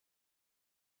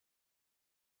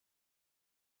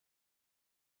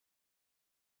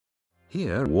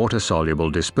Here,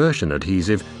 water-soluble dispersion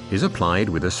adhesive is applied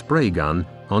with a spray gun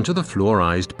onto the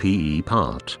fluorized PE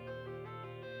part.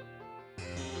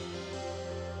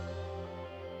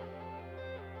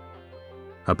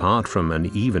 Apart from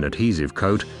an even adhesive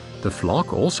coat, the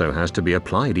flock also has to be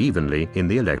applied evenly in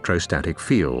the electrostatic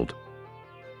field.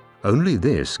 Only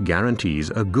this guarantees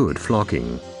a good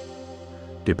flocking.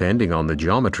 Depending on the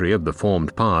geometry of the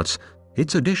formed parts,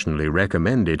 it's additionally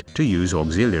recommended to use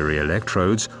auxiliary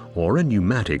electrodes or a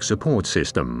pneumatic support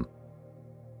system.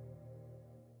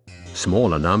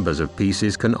 Smaller numbers of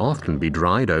pieces can often be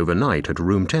dried overnight at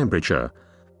room temperature,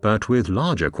 but with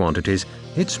larger quantities,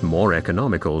 it's more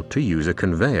economical to use a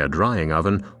conveyor drying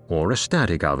oven or a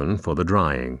static oven for the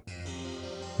drying.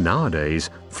 Nowadays,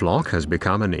 flock has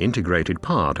become an integrated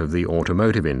part of the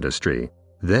automotive industry.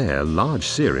 There, large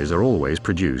series are always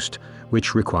produced,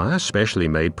 which require specially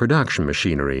made production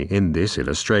machinery in this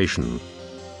illustration.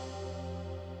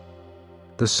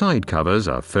 The side covers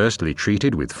are firstly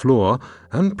treated with fluor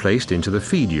and placed into the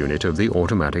feed unit of the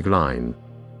automatic line.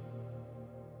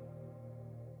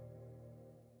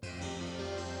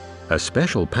 A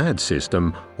special pad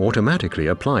system automatically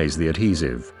applies the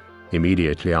adhesive,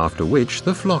 immediately after which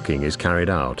the flocking is carried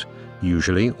out,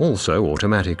 usually also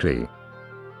automatically.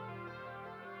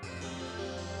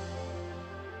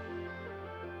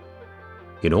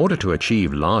 In order to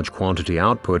achieve large quantity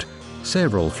output,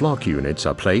 several flock units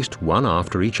are placed one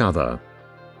after each other.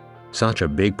 Such a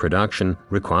big production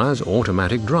requires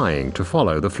automatic drying to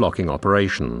follow the flocking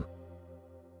operation.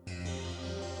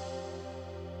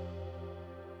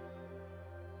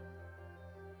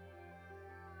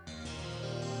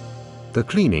 The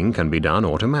cleaning can be done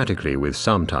automatically with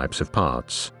some types of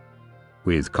parts.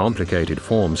 With complicated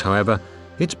forms, however,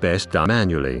 it's best done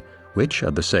manually, which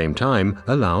at the same time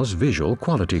allows visual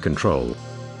quality control.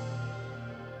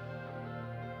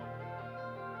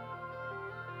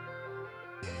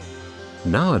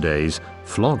 Nowadays,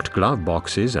 flocked glove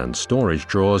boxes and storage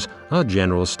drawers are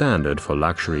general standard for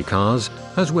luxury cars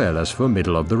as well as for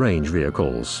middle-of-the-range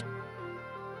vehicles.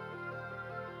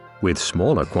 With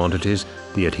smaller quantities,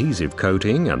 the adhesive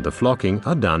coating and the flocking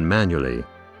are done manually.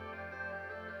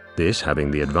 This having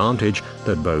the advantage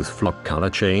that both flock color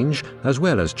change as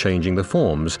well as changing the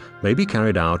forms may be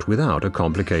carried out without a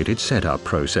complicated setup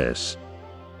process.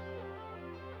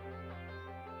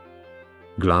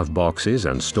 Glove boxes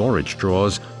and storage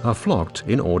drawers are flocked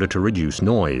in order to reduce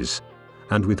noise,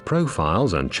 and with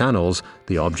profiles and channels,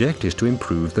 the object is to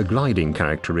improve the gliding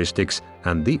characteristics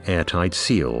and the airtight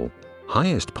seal.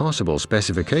 Highest possible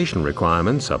specification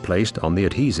requirements are placed on the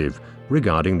adhesive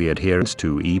regarding the adherence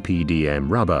to EPDM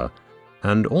rubber,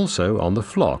 and also on the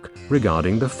flock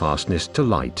regarding the fastness to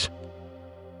light.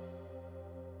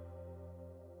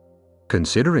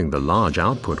 Considering the large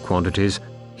output quantities,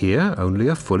 here only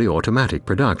a fully automatic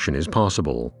production is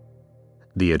possible.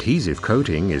 The adhesive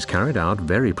coating is carried out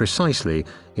very precisely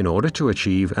in order to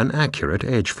achieve an accurate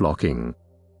edge flocking.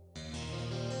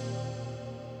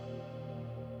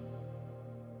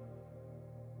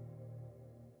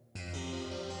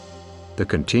 The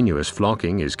continuous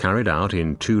flocking is carried out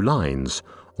in 2 lines,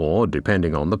 or,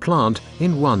 depending on the plant,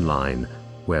 in 1 line,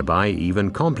 whereby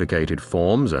even complicated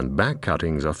forms and back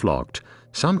cuttings are flocked,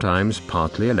 sometimes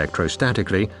partly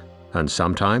electrostatically, and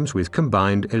sometimes with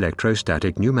combined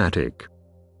electrostatic pneumatic.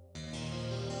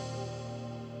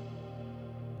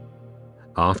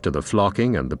 After the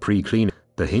flocking and the pre-cleaning,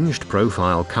 the hinged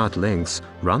profile cut lengths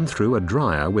run through a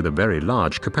dryer with a very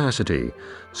large capacity,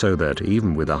 so that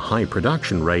even with a high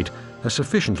production rate, a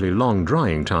sufficiently long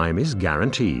drying time is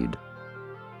guaranteed.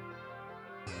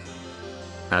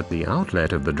 At the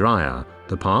outlet of the dryer,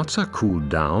 the parts are cooled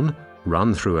down,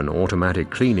 run through an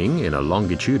automatic cleaning in a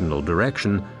longitudinal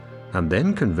direction, and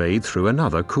then conveyed through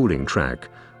another cooling track,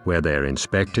 where they are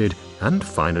inspected and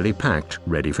finally packed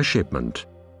ready for shipment.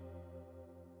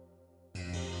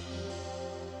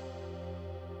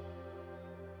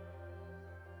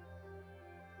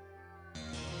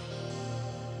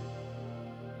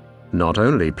 Not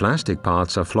only plastic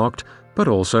parts are flocked, but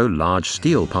also large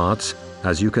steel parts,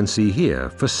 as you can see here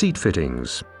for seat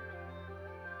fittings.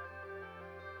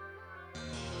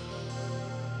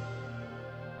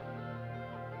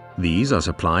 These are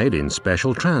supplied in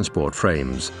special transport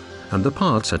frames, and the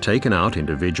parts are taken out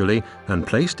individually and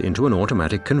placed into an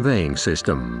automatic conveying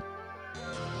system.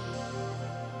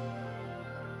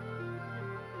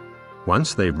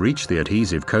 Once they've reached the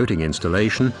adhesive coating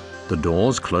installation, the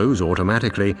doors close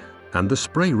automatically, and the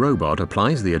spray robot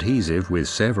applies the adhesive with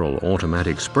several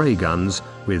automatic spray guns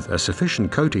with a sufficient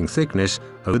coating thickness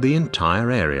over the entire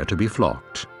area to be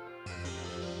flocked.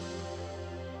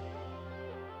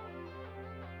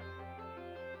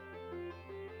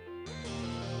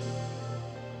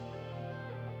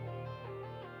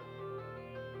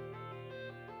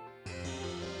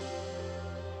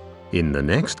 In the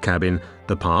next cabin,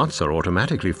 the parts are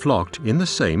automatically flocked in the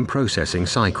same processing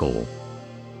cycle.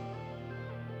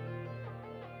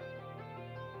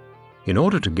 In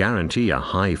order to guarantee a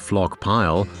high flock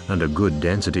pile and a good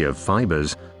density of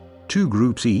fibers, 2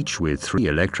 groups each with 3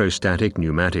 electrostatic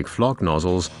pneumatic flock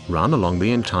nozzles run along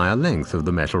the entire length of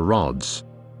the metal rods.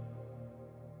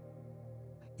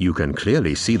 You can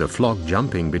clearly see the flock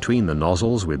jumping between the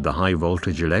nozzles with the high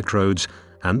voltage electrodes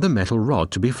and the metal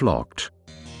rod to be flocked.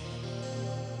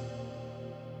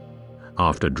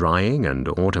 After drying and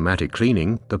automatic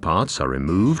cleaning, the parts are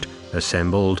removed,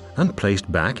 assembled and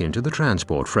placed back into the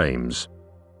transport frames.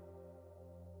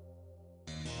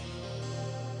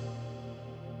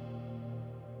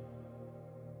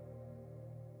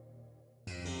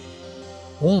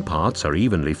 All parts are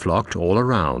evenly flocked all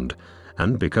around,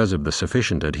 and because of the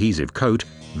sufficient adhesive coat,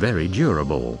 very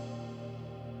durable.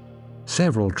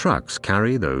 Several trucks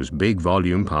carry those big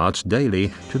volume parts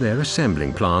daily to their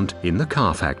assembling plant in the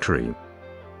car factory.